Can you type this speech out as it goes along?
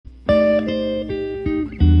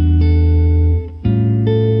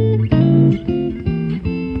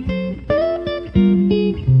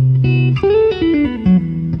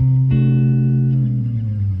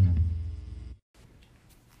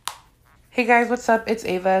Hey guys, what's up? It's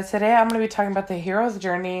Ava. Today I'm going to be talking about the hero's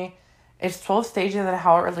journey, its 12 stages, and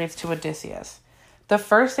how it relates to Odysseus. The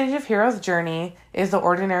first stage of hero's journey is the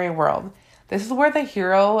ordinary world. This is where the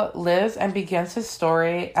hero lives and begins his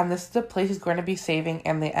story, and this is the place he's going to be saving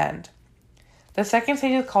in the end. The second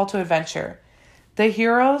stage is call to adventure. The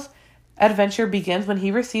hero's adventure begins when he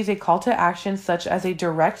receives a call to action such as a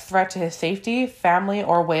direct threat to his safety, family,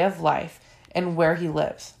 or way of life, and where he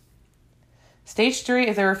lives. Stage 3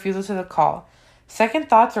 is a refusal to the call. Second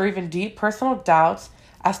thoughts or even deep personal doubts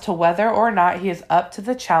as to whether or not he is up to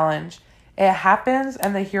the challenge. It happens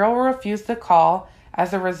and the hero will refuse the call,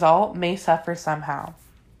 as a result may suffer somehow.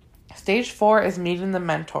 Stage 4 is meeting the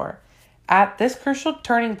mentor. At this crucial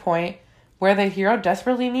turning point, where the hero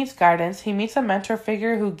desperately needs guidance, he meets a mentor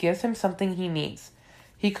figure who gives him something he needs.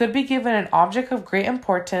 He could be given an object of great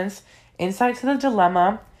importance, insight to the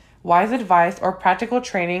dilemma, wise advice, or practical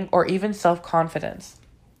training, or even self-confidence.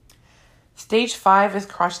 Stage 5 is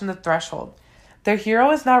crossing the threshold. The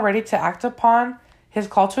hero is now ready to act upon his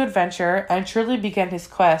call to adventure and truly begin his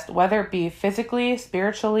quest, whether it be physically,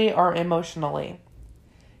 spiritually, or emotionally.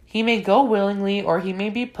 He may go willingly or he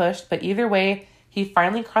may be pushed, but either way, he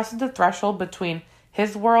finally crosses the threshold between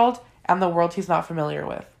his world and the world he's not familiar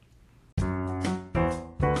with.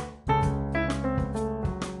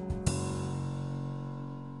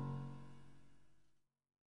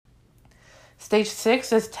 Stage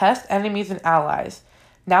 6 is test enemies and allies.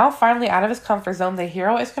 Now finally out of his comfort zone, the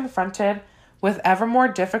hero is confronted with ever more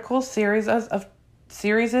difficult series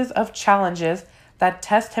of challenges that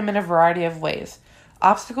test him in a variety of ways.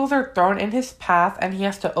 Obstacles are thrown in his path and he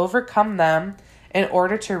has to overcome them in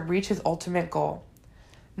order to reach his ultimate goal.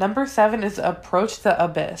 Number 7 is approach the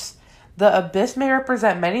abyss. The abyss may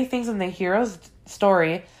represent many things in the hero's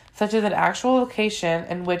story, such as an actual location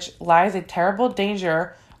in which lies a terrible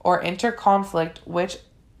danger or inter-conflict which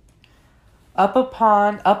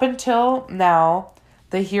up until now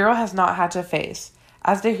the hero has not had to face.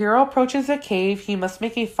 As the hero approaches the cave, he must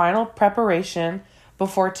make a final preparation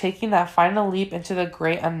before taking that final leap into the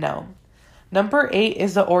great unknown. Number 8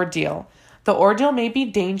 is the ordeal. The ordeal may be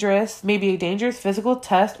a dangerous physical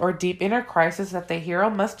test or deep inner crisis that the hero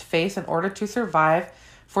must face in order to survive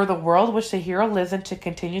for the world which the hero lives in to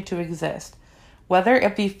continue to exist. Whether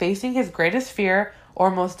it be facing his greatest fear or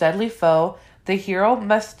most deadly foe, the hero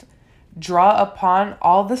must draw upon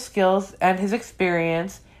all the skills and his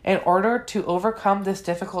experience in order to overcome this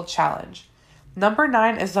difficult challenge. Number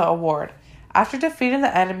 9 is the award. After defeating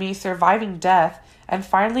the enemy, surviving death, and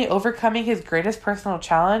finally overcoming his greatest personal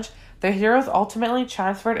challenge, the hero is ultimately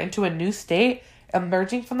transferred into a new state,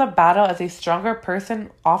 emerging from the battle as a stronger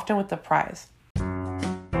person, often with the prize.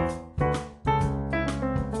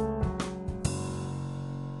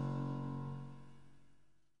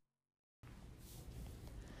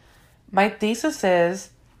 My thesis is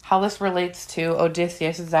how this relates to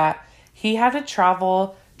Odysseus is that he had to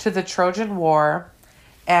travel to the Trojan War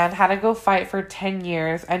and had to go fight for 10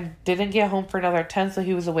 years and didn't get home for another 10, so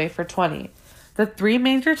he was away for 20. The 3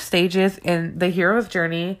 major stages in the hero's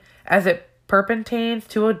journey as it pertains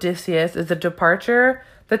to Odysseus is the departure,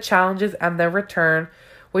 the challenges, and the return,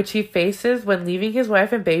 which he faces when leaving his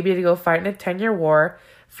wife and baby to go fight in a 10-year war,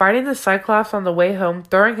 fighting the Cyclops on the way home,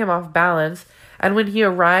 throwing him off balance, and when he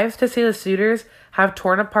arrives to see the suitors have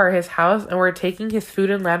torn apart his house and were taking his food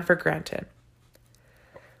and land for granted.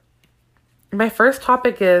 My first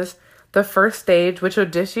topic is the first stage, which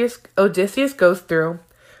Odysseus goes through,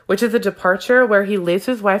 which is the departure, where he leaves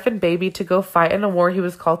his wife and baby to go fight in a war he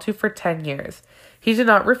was called to for 10 years. He did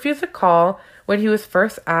not refuse a call. When he was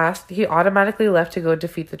first asked, he automatically left to go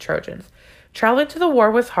defeat the Trojans. Traveling to the war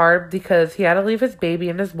was hard because he had to leave his baby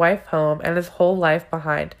and his wife home and his whole life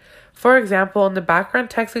behind. For example, in the background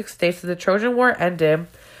text it states that the Trojan War ended,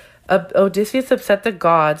 Odysseus upset the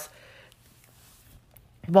gods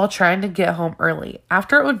while trying to get home early.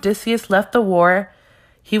 After Odysseus left the war,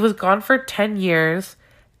 he was gone for 10 years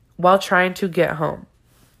while trying to get home.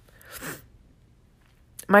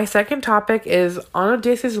 My second topic is, on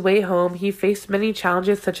Odysseus' way home, he faced many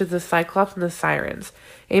challenges such as the Cyclops and the Sirens.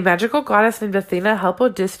 A magical goddess named Athena helped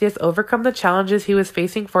Odysseus overcome the challenges he was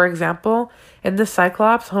facing. For example, in the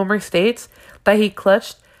Cyclops, Homer states that he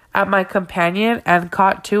clutched at my companion and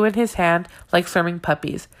caught 2 in his hand like swimming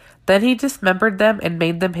puppies. Then he dismembered them and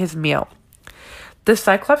made them his meal. The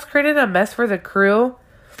Cyclops created a mess for the crew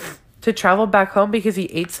to travel back home because he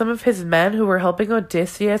ate some of his men who were helping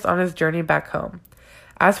Odysseus on his journey back home.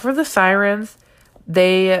 As for the Sirens,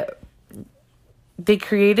 they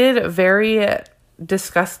created very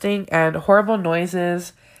disgusting and horrible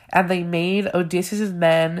noises, and they made Odysseus'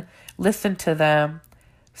 men listen to them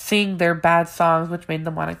sing their bad songs, which made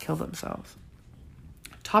them want to kill themselves.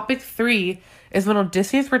 Topic 3 is when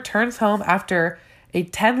Odysseus returns home after a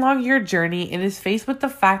 10-long-year journey and is faced with the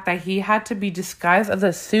fact that he had to be disguised as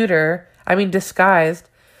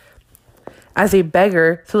a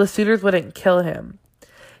beggar so the suitors wouldn't kill him.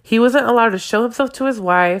 He wasn't allowed to show himself to his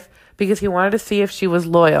wife because he wanted to see if she was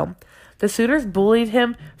loyal. The suitors bullied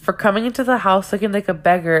him for coming into the house looking like a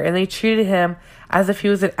beggar, and they treated him as if he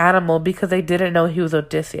was an animal because they didn't know he was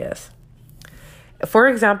Odysseus. For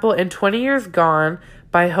example, in 20 Years Gone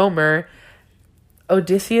by Homer,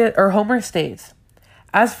 Homer states,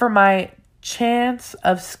 "As for my chance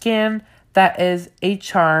of skin that is a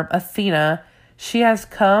charm, Athena, she has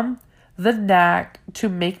come the knack to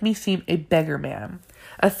make me seem a beggar man."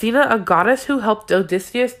 Athena, a goddess who helped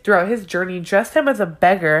Odysseus throughout his journey, dressed him as a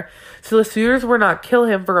beggar so the suitors would not kill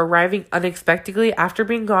him for arriving unexpectedly after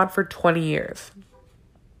being gone for 20 years.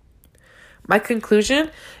 My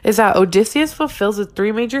conclusion is that Odysseus fulfills the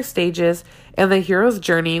 3 major stages in the hero's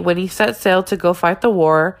journey when he sets sail to go fight the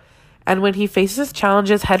war, and when he faces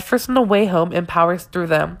challenges headfirst on the way home and powers through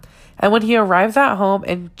them, and when he arrives at home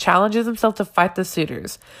and challenges himself to fight the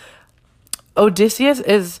suitors. Odysseus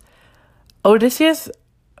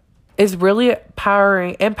is really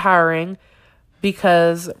empowering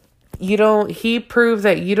because he proves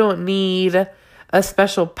that you don't need a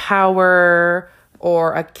special power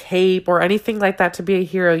or a cape or anything like that to be a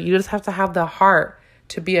hero. You just have to have the heart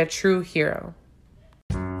to be a true hero.